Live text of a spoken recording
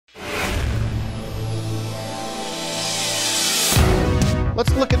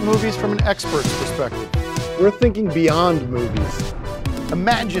Let's look at movies from an expert's perspective. We're thinking beyond movies.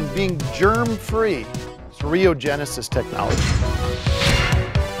 Imagine being germ-free. It's rheogenesis technology.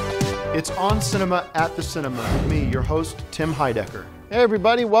 It's On Cinema at the Cinema with me, your host, Tim Heidecker. Hey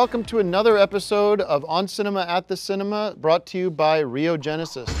everybody, welcome to another episode of On Cinema at the Cinema, brought to you by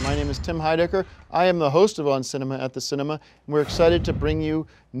Rheogenesis. My name is Tim Heidecker. I am the host of On Cinema at the Cinema, and we're excited to bring you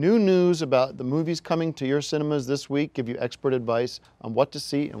new news about the movies coming to your cinemas this week, give you expert advice on what to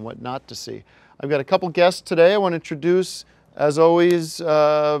see and what not to see. I've got a couple guests today. I want to introduce, as always,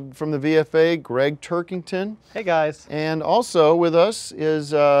 from the VFA, Greg Turkington. Hey guys. And also with us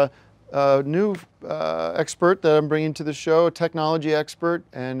is a new expert that I'm bringing to the show, a technology expert,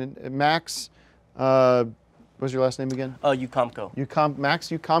 and Max, what's your last name again? Ucomco. Max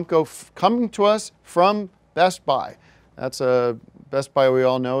Ucomco, coming to us from Best Buy. That's a Best Buy we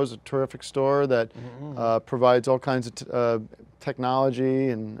all know is a terrific store that provides all kinds of technology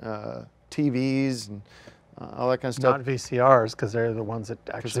and TVs and all that kind of stuff. Not VCRs, because they're the ones that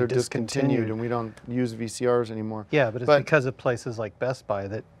actually they're discontinued and we don't use VCRs anymore. Yeah, but it's because of places like Best Buy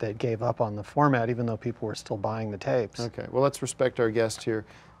that gave up on the format, even though people were still buying the tapes. Okay, well, let's respect our guest here.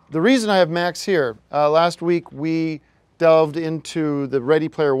 The reason I have Max here, last week we delved into the Ready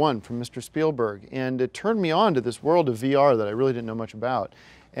Player One from Mr. Spielberg, and it turned me on to this world of VR that I really didn't know much about.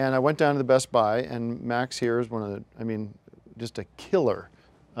 And I went down to the Best Buy, and Max here is one of the, I mean, just a killer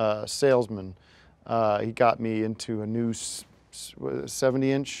salesman. He got me into a new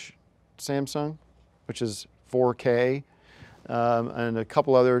 70-inch Samsung, which is 4K, and a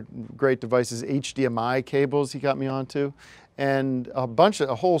couple other great devices, HDMI cables he got me onto, and a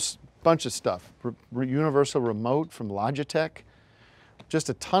whole bunch of stuff. Universal remote from Logitech, just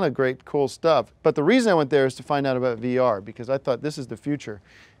a ton of great, cool stuff. But the reason I went there is to find out about VR, because I thought this is the future,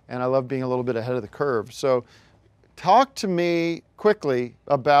 and I love being a little bit ahead of the curve. So talk to me quickly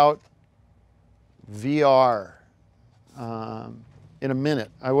about VR in a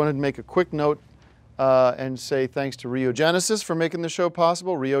minute. I wanted to make a quick note and say thanks to Rheogenesis for making the show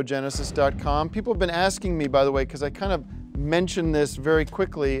possible, rheogenesis.com. People have been asking me, by the way, because I kind of mentioned this very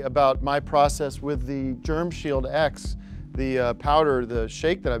quickly about my process with the Germ Shield X, the powder, the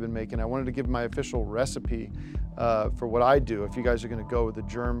shake that I've been making. I wanted to give my official recipe for what I do. If you guys are going to go with the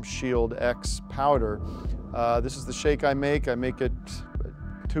Germ Shield X powder, this is the shake I make. I make it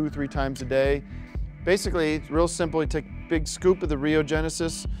 2-3 times a day. Basically, it's real simple. You take a big scoop of the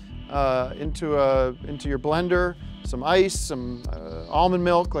Rheogenesis into your blender, some ice, some almond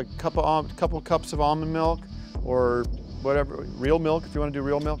milk, like a couple cups of almond milk, or whatever, real milk if you want to do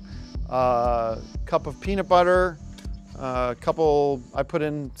real milk. Cup of peanut butter,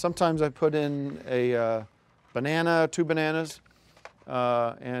 sometimes I put in a banana, 2 bananas,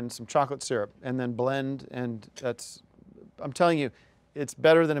 and some chocolate syrup, and then blend, and I'm telling you, it's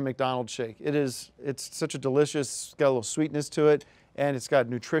better than a McDonald's shake. It's such a delicious, got a little sweetness to it, and it's got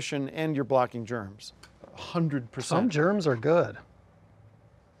nutrition, and you're blocking germs, 100%. Some germs are good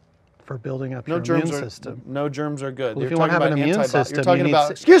for building up your immune system. No germs are good. Well, if you want to have an immune system, you're talking about,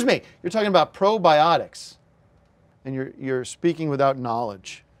 excuse me, you're talking about probiotics, and you're speaking without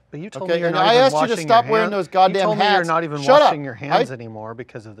knowledge. But you told me you're not I even asked you to stop wearing those goddamn hats. You told me you're not even washing your hands anymore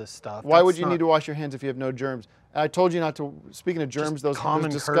because of this stuff. Why would you need to wash your hands if you have no germs? I told you not to, speaking of germs, those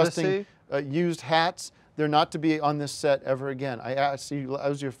disgusting used hats, they're not to be on this set ever again. I asked you, that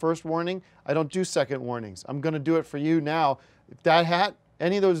was your first warning. I don't do second warnings. I'm going to do it for you now. If that hat,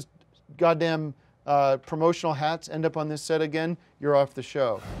 any of those goddamn promotional hats end up on this set again, you're off the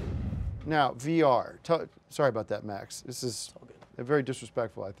show. Now, VR. Sorry about that, Max. This is very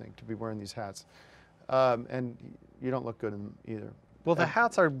disrespectful, I think, to be wearing these hats. And you don't look good in them either. Well, the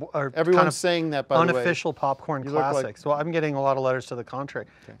hats are everyone's kind of saying that, by the way. Unofficial popcorn classics. Well, I'm getting a lot of letters to the contrary.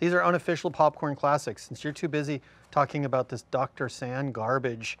 Okay. These are unofficial popcorn classics. Since you're too busy talking about this Dr. Sand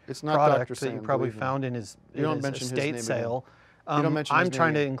garbage product that you probably found in his estate sale, I'm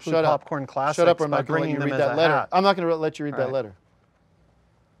trying to include popcorn classics by bringing them as a hat. I'm not going to let you read that letter.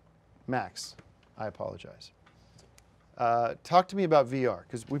 Max, I apologize. Talk to me about VR,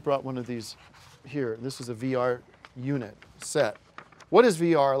 because we brought one of these here. This is a VR unit set. What is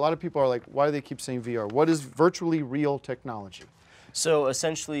VR? A lot of people are like, why do they keep saying VR? What is virtually real technology? So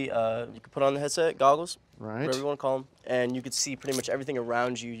essentially, you can put on the headset, goggles, right, whatever you want to call them, and you could see pretty much everything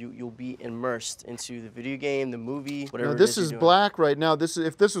around you. You'll be immersed into the video game, the movie, whatever. Now, this is black right now.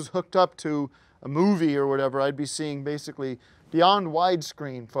 If this was hooked up to a movie or whatever, I'd be seeing basically beyond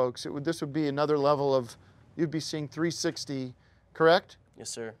widescreen, folks. This would be another level of, you'd be seeing 360, correct? Yes,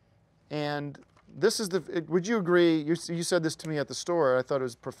 sir. And this is would you agree, you said this to me at the store, I thought it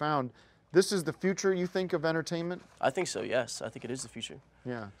was profound, This is the future, you think, of entertainment? I think so, yes. I think it is the future.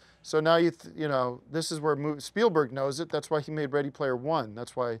 Yeah. So now you know, this is where Spielberg knows it. That's why he made Ready Player One.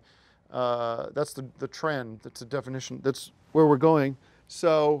 That's why, that's the trend. That's the definition. That's where we're going.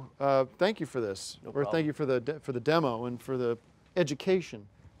 So thank you for this. No or problem. thank you for the demo and for the education.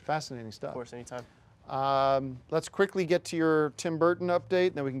 Fascinating stuff. Of course, anytime. Let's quickly get to your Tim Burton update,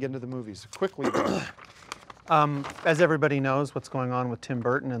 and then we can get into the movies. Quickly. As everybody knows what's going on with Tim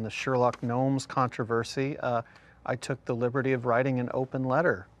Burton and the Sherlock Gnomes controversy, I took the liberty of writing an open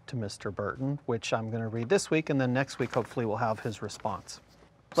letter to Mr. Burton, which I'm going to read this week, and then next week hopefully we'll have his response.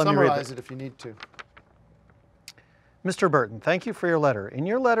 Summarize it if you need to. Mr. Burton, thank you for your letter. In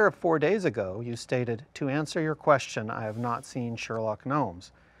your letter of 4 days ago, you stated, "To answer your question, I have not seen Sherlock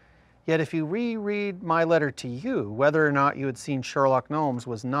Gnomes." Yet if you reread my letter to you, whether or not you had seen Sherlock Gnomes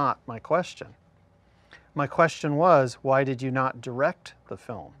was not my question. My question was, why did you not direct the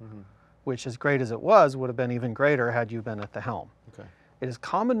film? Which, as great as it was, would have been even greater had you been at the helm. Okay. It is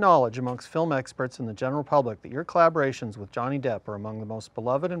common knowledge amongst film experts and the general public that your collaborations with Johnny Depp are among the most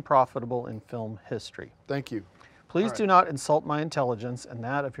beloved and profitable in film history. Thank you. Please do not insult my intelligence and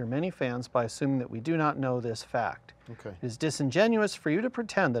that of your many fans by assuming that we do not know this fact. Okay. It is disingenuous for you to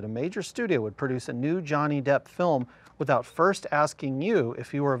pretend that a major studio would produce a new Johnny Depp film without first asking you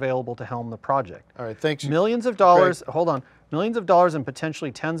if you were available to helm the project. All right, thanks. Millions of dollars, hold on, millions of dollars and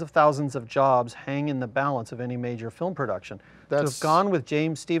potentially tens of thousands of jobs hang in the balance of any major film production. To have gone with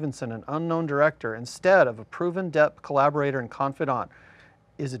James Stevenson, an unknown director, instead of a proven Depp collaborator and confidant,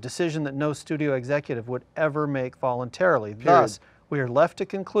 is a decision that no studio executive would ever make voluntarily. Thus, we are left to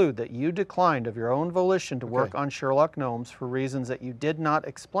conclude that you declined of your own volition to work on Sherlock Gnomes for reasons that you did not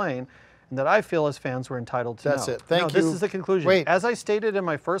explain and that I feel as fans were entitled to know. That's it. Thank you. This is the conclusion. Wait. As I stated in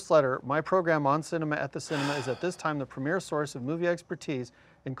my first letter, my program On Cinema at the Cinema is at this time the premier source of movie expertise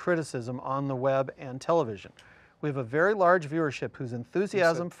and criticism on the web and television. We have a very large viewership whose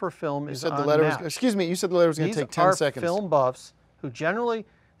enthusiasm for film is unmatched. Excuse me, you said the letter was going to take 10 seconds.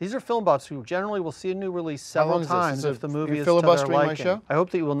 These are film buffs who generally will see a new release several times if the movie is to their liking. My show? I hope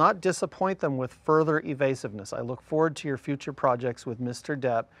that you will not disappoint them with further evasiveness. I look forward to your future projects with Mr.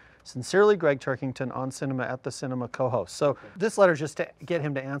 Depp. Sincerely, Greg Turkington, On Cinema at the Cinema co-host. So this letter is just to get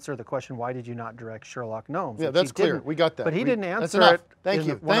him to answer the question, why did you not direct Sherlock Gnomes? Yeah, that's clear. We got that. But he didn't answer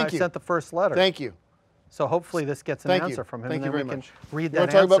it when I sent the first letter. Thank you. So hopefully this gets an answer from him, and then we can much. read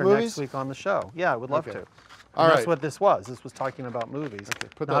that answer next week on the show. Yeah, I would love to. That's what this was. This was talking about movies,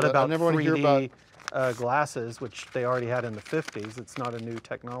 not about 3D glasses, which they already had in the 50s. It's not a new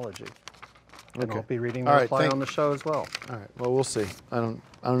technology. And I'll be reading the reply on the show as well. All right. Well, we'll see. I don't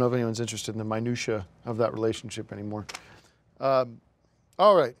know if anyone's interested in the minutia of that relationship anymore. All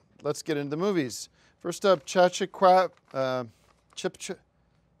right. Let's get into the movies. First up, Chappaquiddick.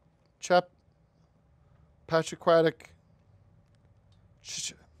 Chappaquiddick.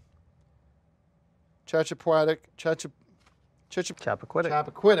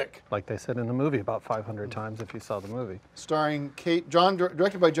 Like they said in the movie about 500 times if you saw the movie. Starring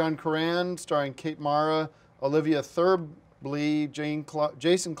directed by John Curran, starring Kate Mara, Olivia Thirlby,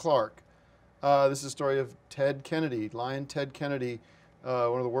 Jason Clarke. This is the story of Ted Kennedy, Lion Ted Kennedy,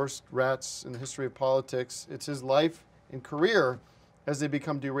 one of the worst rats in the history of politics. It's his life and career as they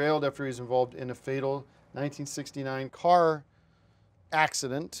become derailed after he's involved in a fatal 1969 car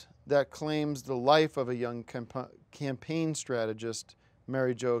accident that claims the life of a young campaign strategist,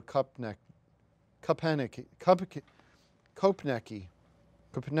 Mary Jo Kopnecki.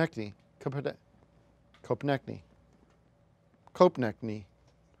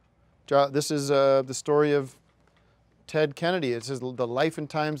 This is the story of Ted Kennedy. It says the life and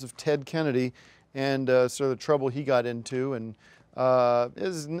times of Ted Kennedy and sort of the trouble he got into. And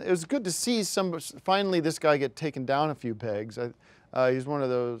it was good to see finally this guy get taken down a few pegs. He's one of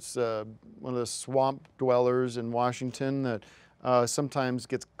those swamp dwellers in Washington that sometimes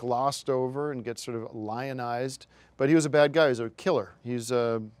gets glossed over and gets sort of lionized. But he was a bad guy. He was a killer. He's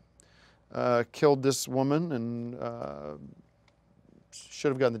killed this woman and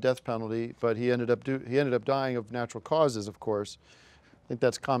should have gotten the death penalty, but he ended up dying of natural causes, of course. I think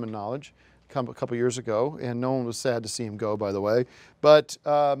that's common knowledge. A couple years ago, and no one was sad to see him go, by the way. But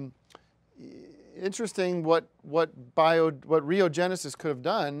interesting what Riogenesis could have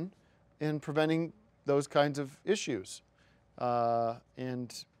done in preventing those kinds of issues.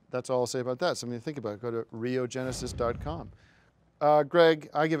 And that's all I'll say about that. Something to think about. Go to riogenesis.com. Greg,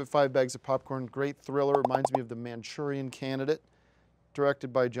 I give it 5 bags of popcorn. Great thriller. Reminds me of The Manchurian Candidate,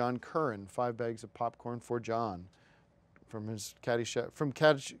 directed by John Curran. 5 bags of popcorn for John from his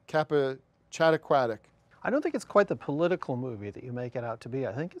Chappaquiddick. I don't think it's quite the political movie that you make it out to be.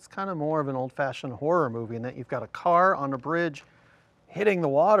 I think it's kind of more of an old-fashioned horror movie in that you've got a car on a bridge hitting the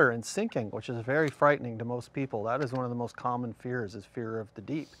water and sinking, which is very frightening to most people. That is one of the most common fears, is fear of the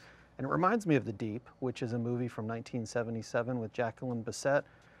deep. And it reminds me of The Deep, which is a movie from 1977 with Jacqueline Bisset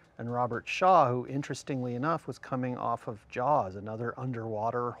and Robert Shaw, who, interestingly enough, was coming off of Jaws, another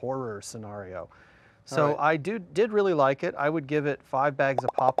underwater horror scenario. So I did really like it. I would give it 5 bags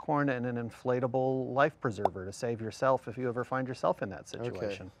of popcorn and an inflatable life preserver to save yourself if you ever find yourself in that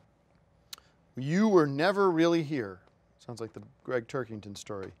situation. Okay. You Were Never Really Here. Sounds like the Greg Turkington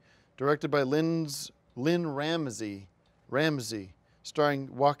story. Directed by Lynn Ramsey,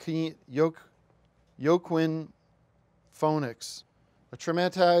 starring Joaquin Phoenix. A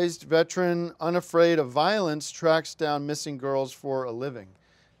traumatized veteran, unafraid of violence, tracks down missing girls for a living.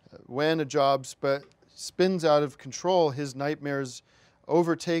 When a job spins out of control, his nightmares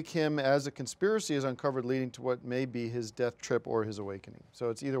overtake him as a conspiracy is uncovered, leading to what may be his death trip or his awakening. So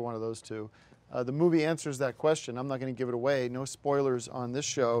it's either one of those two. The movie answers that question. I'm not going to give it away. No spoilers on this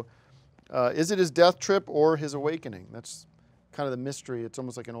show. Is it his death trip or his awakening? That's kind of the mystery. It's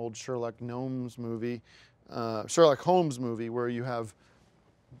almost like an old Sherlock Holmes movie where you have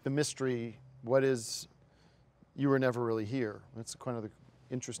the mystery, what is You Were Never Really Here? That's kind of the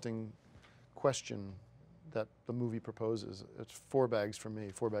interesting question that the movie proposes. It's 4 bags for me,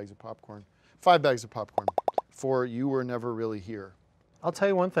 4 bags of popcorn. 5 bags of popcorn for You Were Never Really Here. I'll tell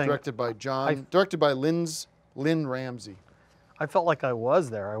you one thing. Directed by Lynn Ramsey. I felt like I was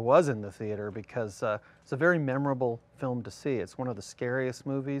there. I was in the theater because it's a very memorable film to see. It's one of the scariest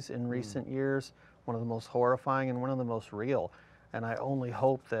movies in recent years, one of the most horrifying and one of the most real. And I only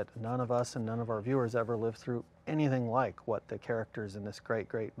hope that none of us and none of our viewers ever live through anything like what the characters in this great,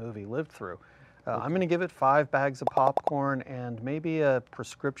 great movie lived through. I'm going to give it 5 bags of popcorn and maybe a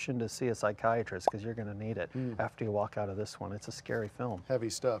prescription to see a psychiatrist, because you're going to need it after you walk out of this one. It's a scary film. Heavy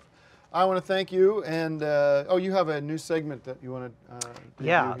stuff. I want to thank you, and you have a new segment that you want to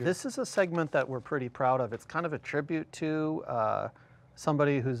Yeah, this is a segment that we're pretty proud of. It's kind of a tribute to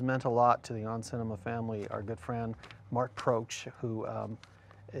somebody who's meant a lot to the On Cinema family, our good friend Mark Proch, who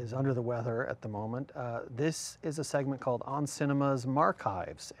is under the weather at the moment. This is a segment called On Cinema's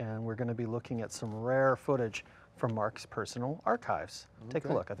Marchives, and we're going to be looking at some rare footage from Mark's personal archives. Take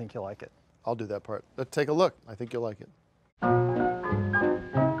a look. I think you'll like it. I'll do that part. Let's take a look. I think you'll like it.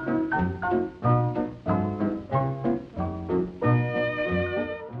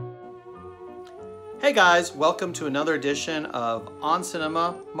 Hey guys, welcome to another edition of On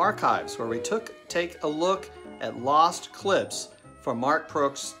Cinema Marchives, where we take a look at lost clips from Mark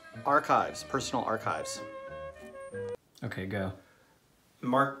Proch's archives, personal archives. Okay, go.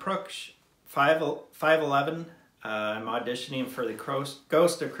 Mark Proch, 5'11". I'm auditioning for the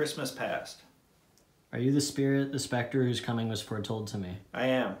Ghost of Christmas Past. Are you the spirit, the specter whose coming was foretold to me? I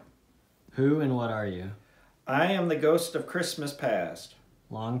am. Who and what are you? I am the Ghost of Christmas Past.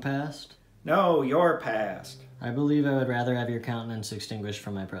 Long past? No, your past. I believe I would rather have your countenance extinguished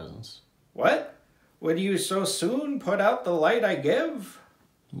from my presence. What? Would you so soon put out the light I give?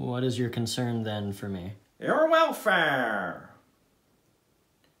 What is your concern then for me? Your welfare.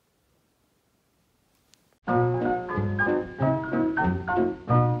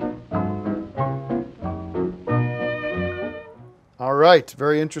 All right,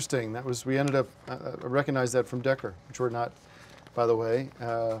 very interesting. That was, we ended up, I recognized that from Decker, which we're not, by the way,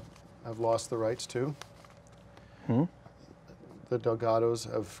 I've lost the rights to. The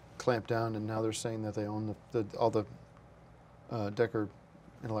Delgados have clamped down, and now they're saying that they own all the Decker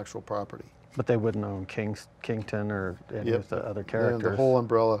intellectual property. But they wouldn't own Kington or any of the other characters. The whole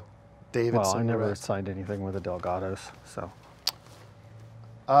umbrella, Davidson. Well, I never signed anything with the Delgados, so.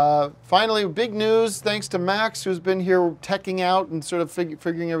 Finally, big news, thanks to Max, who's been here teching out and sort of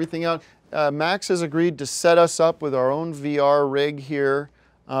figuring everything out. Max has agreed to set us up with our own VR rig here.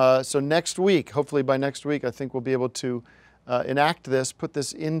 So next week, hopefully by next week, I think we'll be able to enact this, put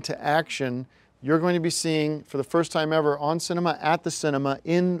this into action. You're going to be seeing, for the first time ever, On Cinema at the cinema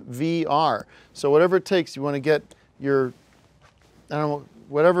in VR. So whatever it takes, you want to get your, I don't know,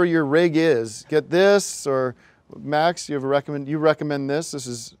 whatever your rig is, get this, or Max, you recommend this. This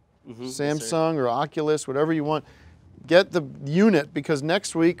is Samsung or Oculus, whatever you want. Get the unit, because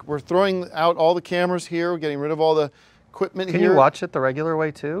next week we're throwing out all the cameras here, we're getting rid of all the equipment here. Can you watch it the regular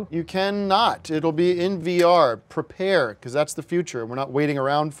way too? You cannot. It'll be in VR. Prepare, because that's the future. We're not waiting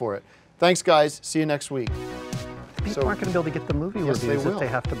around for it. Thanks, guys. See you next week. People aren't going to be able to get the movie reviews if they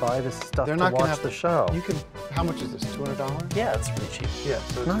have to buy this stuff to watch the show. You can. How much is this? $200? Yeah, it's pretty cheap. Yeah.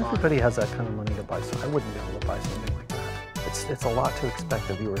 So not everybody has that kind of money to buy. So I wouldn't be able to buy something like that. it's a lot to expect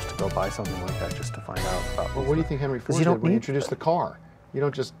the viewers to go buy something like that just to find out about. Well, what do you think Henry Ford did when he introduced the car? You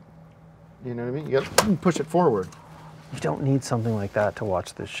don't just, you know what I mean? You got to push it forward. You don't need something like that to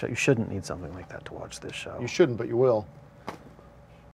watch this show. You shouldn't need something like that to watch this show. You shouldn't, but you will.